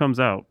 as soon as it comes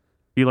out,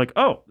 be like,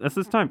 oh, that's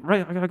this time.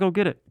 Right, I gotta go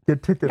get it.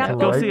 Get tickets Gotta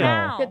go right see it.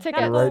 now. Get tickets.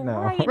 Gotta go Right now.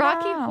 right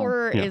Rocky now.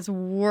 Horror Yeah. is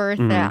worth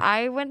Mhm. it.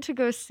 I went to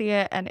go see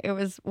it, and it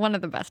was one of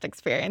the best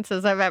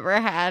experiences I've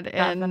ever had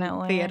in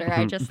Definitely. theater.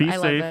 Be I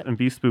love safe it. and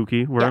be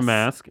spooky. Wear a Yes.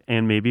 mask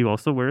and maybe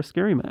also wear a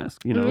scary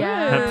mask. You know,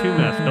 have two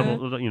masks, Yeah.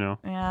 double. You know,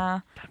 Yeah,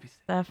 gotta be safe.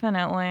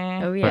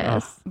 definitely. Oh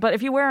yes. But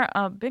if you wear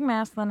a big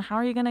mask, then how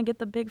are you gonna get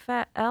the big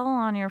fat L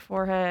on your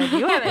forehead?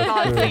 You haven't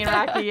caught seen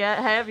Rocky yet,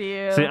 have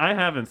you? See, I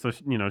haven't. So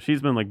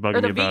she's been like Or bugging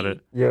the me about V.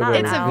 it. Yeah, Not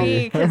that It's would a now.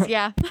 V, because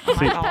yeah. Oh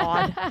my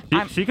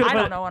god. She could I have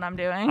don't know what I'm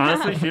doing.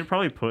 Honestly, she'd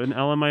probably put an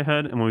L in my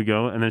head, and when we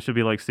go, and then she'll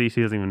be like, "See,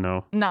 she doesn't even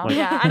know." No, Like,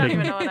 yeah, I don't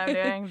even know what I'm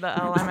doing. The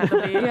L, I'm at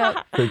the V.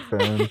 Yep. Big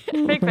fan.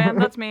 Big fan.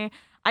 That's me.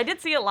 I did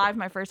see it live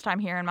my first time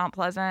here in Mount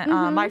Pleasant,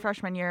 Mhm. my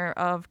freshman year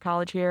of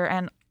college here,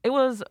 and it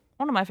was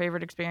one of my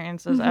favorite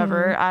experiences Mhm.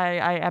 ever.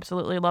 I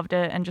absolutely loved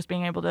it, and just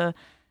being able to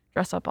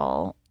dress up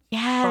all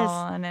Yes.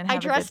 fun and have I a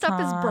good dressed up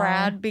as time.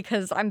 Brad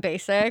because I'm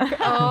basic.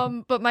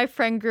 But my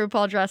friend group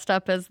all dressed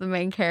up as the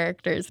main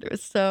characters. It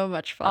was so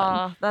much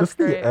fun. That's Just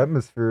great. the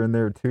atmosphere in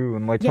there too,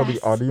 and like how the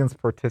Yes. audience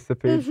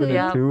participates in Mhm. it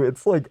Yeah. too.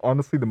 It's like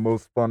honestly the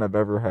most fun I've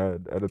ever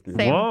had at a theater.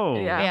 Same. Whoa.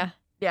 Yeah.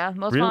 Yeah,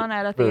 most Really? fun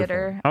at a Very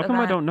theater. How come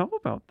I event. don't know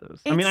about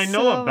this? I mean, I It's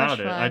know so about much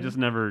it. I fun. just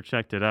never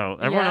checked it out.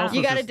 Everyone Yeah. else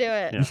You was got to just, do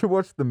it. Yeah. You should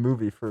watch the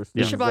movie first.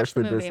 You It's should watch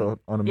the actually based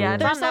movie. on a Yeah, movie.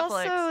 it's There's on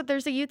Netflix. also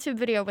there's a YouTube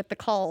video with the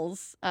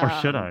calls. Or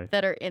should I?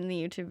 That are in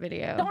the YouTube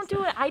video. Don't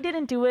do it. I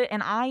didn't do it,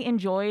 and I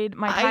enjoyed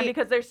my time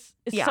because there's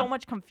yeah. so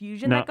much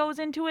confusion No. that goes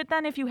into it.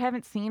 Then, if you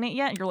haven't seen it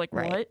yet, you're like,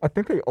 Right. what? I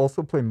think they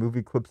also play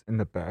movie clips in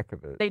the back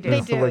of it. They do. They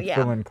just to, do, like, yeah.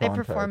 fill in They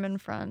context. perform in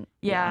front.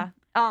 Yeah.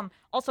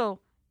 Also,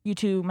 you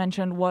two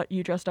mentioned what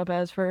you dressed up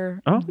as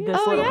for Oh. this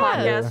Oh, little yeah.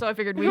 podcast, so I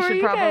figured we Who are should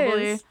you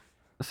probably. guys?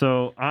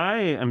 So I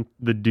am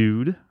the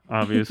dude,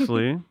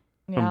 obviously,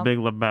 Yeah. from Big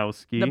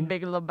Lebowski. The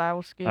Big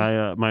Lebowski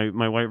I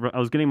my white. I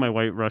was getting my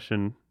white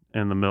Russian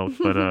and the milk,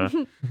 but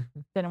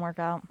didn't work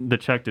out. the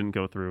check didn't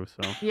go through.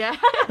 So Yeah.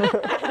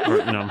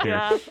 I'm here.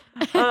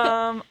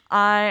 Yeah.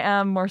 I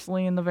am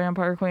Marceline, the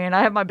Vampire Queen.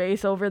 I have my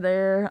base over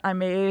there I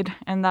made,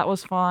 and that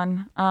was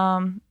fun.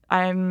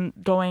 I'm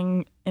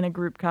going in a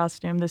group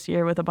costume this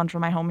year with a bunch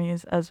of my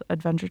homies as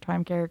Adventure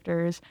Time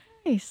characters,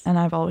 Nice. and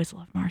I've always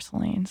loved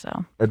Marceline,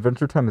 so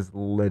Adventure Time is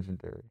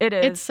legendary. it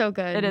is. It's so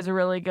good. It is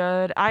really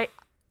good.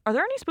 Are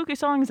there any spooky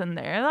songs in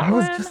there? That I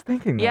was would- just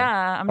thinking that.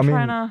 Yeah, I'm I mean,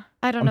 trying to.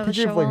 I don't I'm know the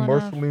thinking show of like well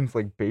enough. Marceline's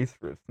like bass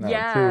riffs now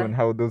Yeah. too, and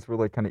how those were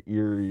like kind of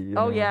eerie. You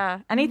Oh know? yeah,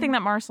 anything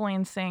that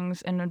Marceline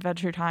sings in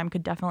Adventure Time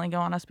could definitely go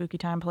on a Spooky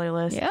Time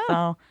playlist. Yeah.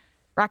 So,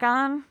 rock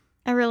on.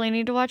 I really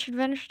need to watch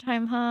Adventure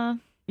Time, huh?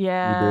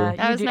 Yeah,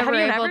 do. I was do. never Have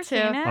you able never to.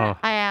 seen it? Oh.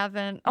 I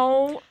haven't.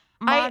 Oh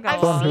my I've god.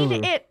 It's on seen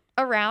Hulu. it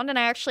around, and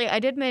I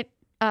did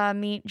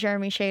meet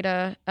Jeremy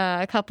Shada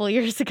a couple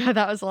years ago.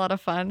 That was a lot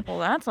of fun. Well,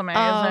 that's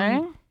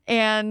amazing.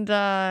 And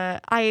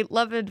I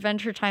love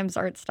Adventure Time's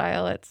art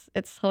style.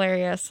 It's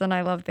hilarious, and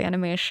I love the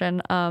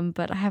animation.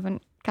 But I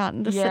haven't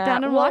gotten to sit Yeah,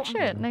 down and well, watch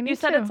it. And I need You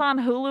said to. it's on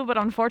Hulu, but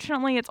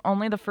unfortunately, it's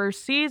only the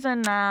first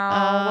season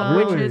now,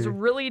 which is Really?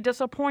 really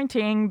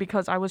disappointing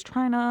because I was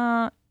trying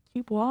to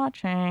keep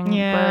watching,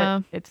 Yeah.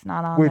 but it's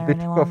not on Wait, there they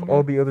any took longer. off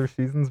all the other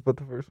seasons but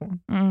the first one?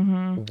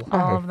 Mm-hmm.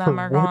 Why? All of them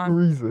For are what gone.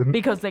 reason?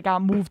 Because they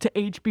got moved to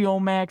HBO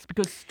Max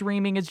because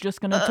streaming is just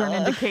going to turn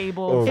into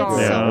cable. Oh, It's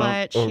Sorry. so Yeah.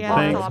 much. Oh, Yeah.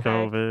 Thanks, Off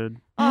topic. COVID.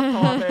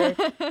 Off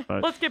topic.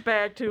 But, Let's get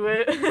back to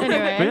it.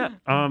 Anyway. but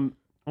yeah,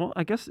 well,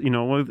 I guess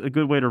a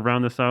good way to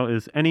round this out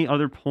is any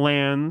other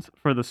plans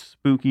for the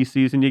spooky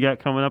season you got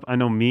coming up? I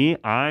know me,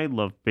 I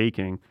love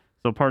baking,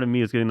 so part of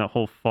me is getting that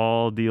whole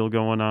fall deal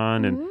going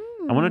on, and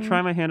I want to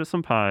try my hand at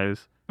some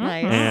pies.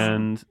 Nice.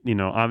 And,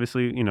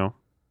 obviously,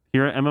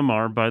 here at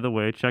MMR, by the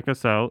way, check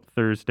us out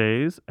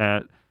Thursdays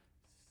at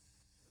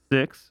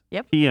 6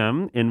 Yep.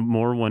 p.m. in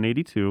Moore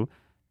 182.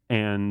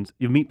 And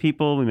you meet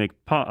people, we make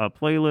a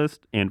playlist,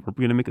 and we're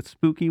going to make a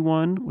spooky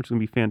one, which is going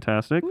to be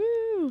fantastic.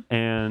 Woo.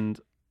 And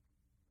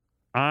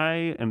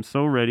I am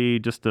so ready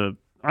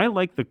I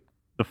like the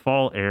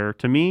fall air.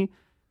 To me,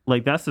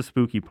 like, that's the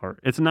spooky part.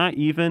 It's not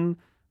even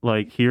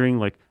like hearing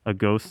like a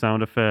ghost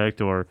sound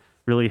effect or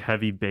really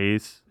heavy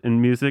bass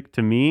in music.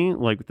 To me,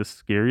 like, the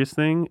scariest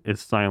thing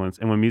is silence.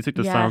 And when music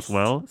just sounds Yes.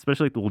 well,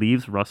 especially like the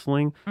leaves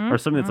rustling or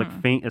something that's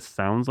like faint, it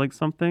sounds like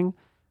something.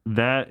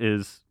 That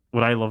is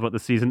what I love about the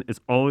season. It's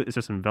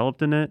just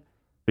enveloped in it,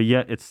 but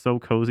yet it's so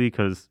cozy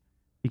because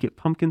you get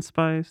pumpkin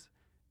spice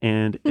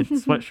and it's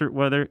sweatshirt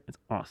weather. It's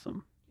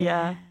awesome.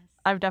 Yeah,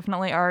 I've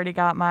definitely already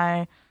got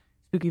my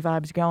spooky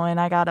vibes going.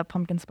 I got a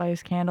pumpkin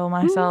spice candle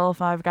myself.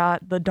 I've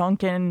got the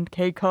Dunkin'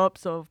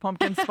 K-Cups of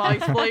pumpkin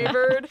spice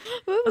flavored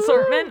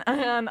assortment.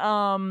 And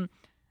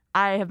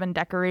I have been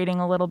decorating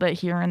a little bit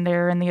here and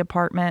there in the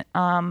apartment.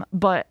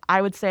 But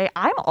I would say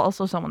I'm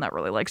also someone that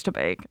really likes to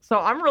bake. So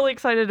I'm really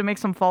excited to make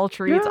some fall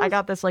treats. I Yes.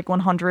 got this like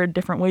 100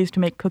 different ways to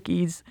make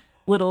cookies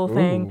little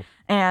thing. Ooh.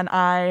 And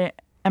I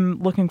am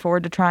looking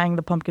forward to trying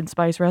the pumpkin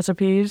spice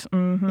recipes.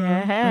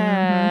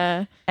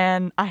 Yeah.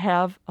 And I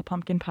have a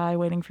pumpkin pie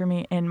waiting for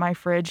me in my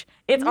fridge.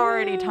 It's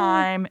already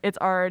time. It's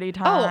already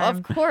time. Oh,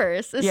 of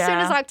course. As soon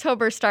as Yeah.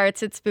 October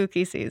starts, it's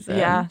spooky season.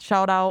 Yeah,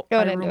 shout out Go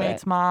my into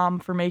roommate's it. mom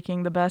for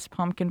making the best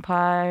pumpkin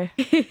pie.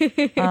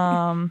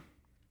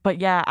 But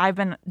yeah, I've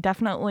been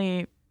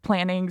definitely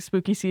planning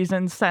spooky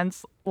season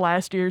since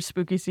last year's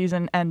spooky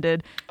season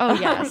ended. Oh,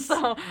 yes.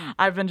 So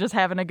I've been just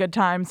having a good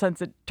time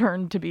since it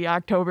turned to be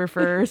October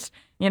 1st,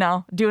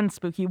 doing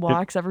spooky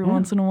walks every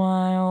once in a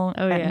while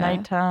Oh, at yeah.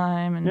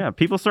 nighttime. And Yeah,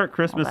 people start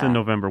Christmas in that.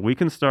 November. We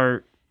can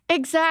start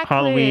Exactly.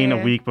 Halloween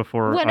a week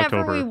before Whenever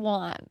October. we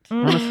want.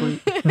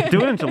 Honestly,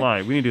 do it in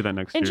July. We need to do that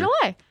next In year.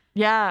 July.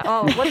 Yeah.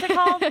 Oh, what's it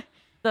called?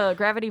 The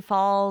Gravity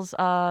Falls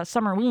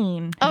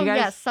Summerween. Have Oh, you guys-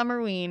 yes.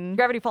 Summerween.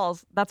 Gravity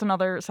Falls. That's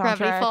another soundtrack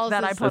Gravity Falls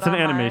that I is- put It's an on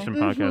my- animation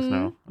podcast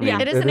now. I Yeah.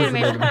 mean, It is an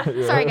animation.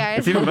 yeah. Sorry, guys.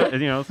 It's even better.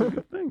 It's a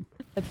good thing.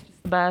 It's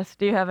just the best.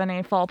 Do you have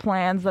any fall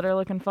plans that are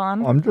looking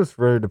fun? I'm just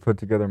ready to put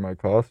together my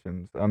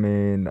costumes. I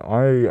mean,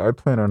 I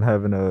plan on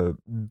having a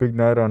big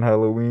night on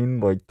Halloween,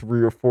 like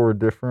 3 or 4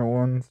 different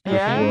ones. Just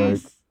Yeah. like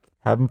Nice.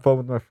 having fun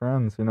with my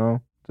friends,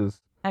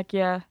 just Heck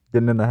yeah.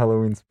 getting in the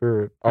Halloween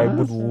spirit. I would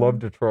Awesome. love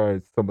to try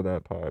some of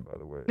that pie, by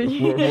the way.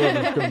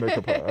 Whoever's gonna make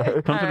a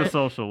pie. Come to the Alright.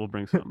 social. We'll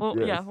bring some. Well,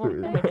 Yes, yeah, we'll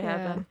yeah. make it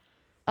happen.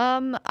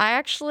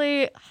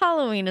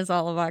 Halloween is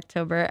all of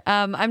October.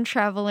 I'm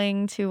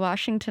traveling to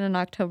Washington in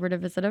October to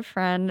visit a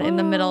friend in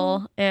the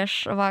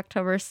middle-ish of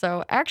October.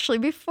 So actually,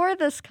 before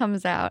this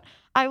comes out,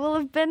 I will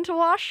have been to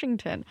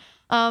Washington.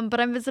 But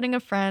I'm visiting a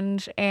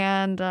friend,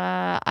 and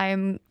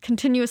I'm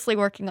continuously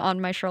working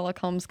on my Sherlock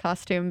Holmes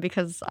costume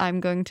because I'm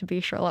going to be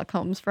Sherlock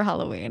Holmes for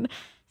Halloween.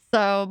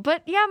 So,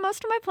 but yeah,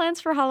 most of my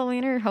plans for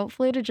Halloween are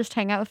hopefully to just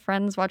hang out with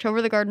friends, watch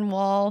Over the Garden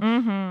Wall.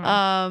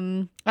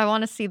 Mm-hmm. I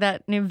want to see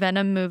that new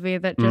Venom movie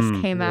that just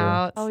came yeah.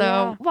 out. Oh, So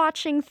yeah.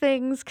 watching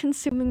things,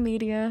 consuming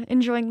media,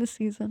 enjoying the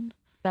season.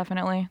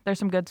 Definitely. There's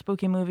some good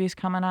spooky movies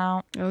coming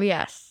out. Oh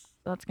yes.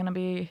 That's going to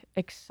be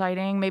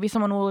exciting. Maybe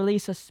someone will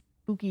release a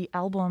spooky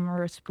album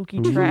or a spooky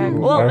Ooh, track.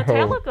 Well, I hope.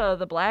 Metallica,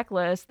 The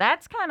Blacklist,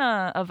 that's kind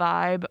of a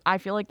vibe. I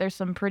feel like there's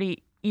some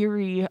pretty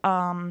eerie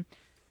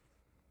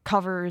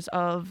covers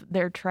of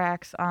their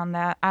tracks on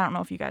that. I don't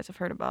know if you guys have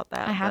heard about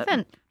that. I but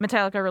haven't.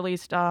 Metallica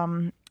released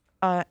an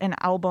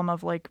album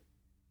of like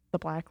The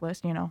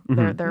Blacklist, their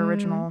Mhm.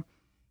 original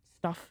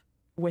stuff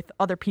with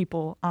other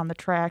people on the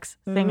tracks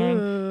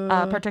singing.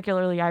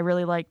 Particularly, I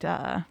really liked,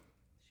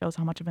 shows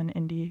how much of an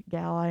indie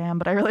gal I am,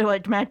 but I really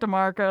liked Mac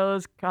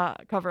DeMarco's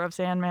cover of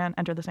Sandman,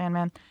 Enter the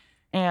Sandman,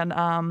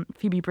 and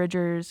Phoebe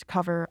Bridgers'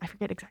 cover. I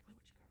forget exactly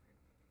which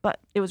cover, but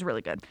it was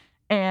really good.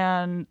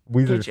 And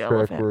Weezer's Gage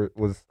track Elephant.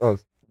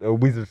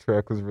 Weezer's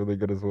track was really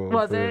good as well.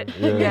 Was too. it?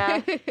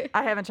 Yeah. Yeah.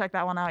 I haven't checked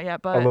that one out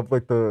yet, but I love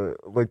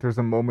there's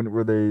a moment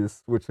where they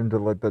switch into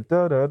like the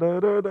da da da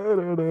da da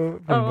da da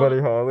from Oh, Buddy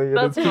Holly. And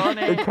that's it's just,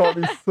 funny. it caught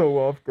me so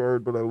off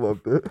guard, but I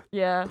loved it.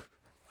 yeah,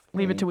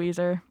 leave it to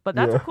Weezer. But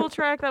that's a Yeah. cool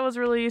track that was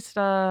released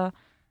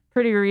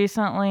pretty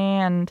recently,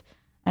 and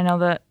I know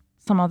that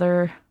some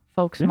other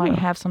folks might Yeah.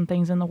 have some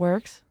things in the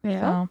works. Yeah.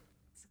 So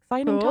it's an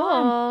exciting Cool.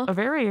 time. A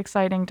very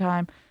exciting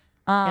time.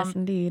 Yes,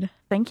 indeed.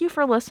 Thank you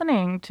for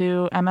listening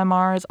to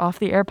MMR's Off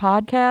the Air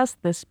podcast,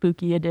 this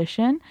spooky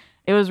edition.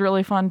 It was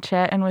really fun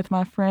chatting with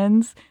my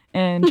friends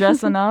and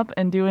dressing up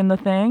and doing the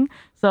thing.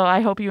 So I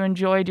hope you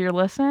enjoyed your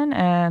listen,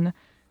 and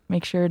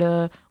make sure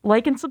to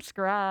like and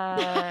subscribe.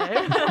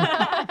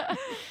 Bye.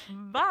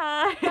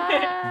 Bye.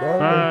 Bye.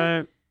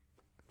 Bye.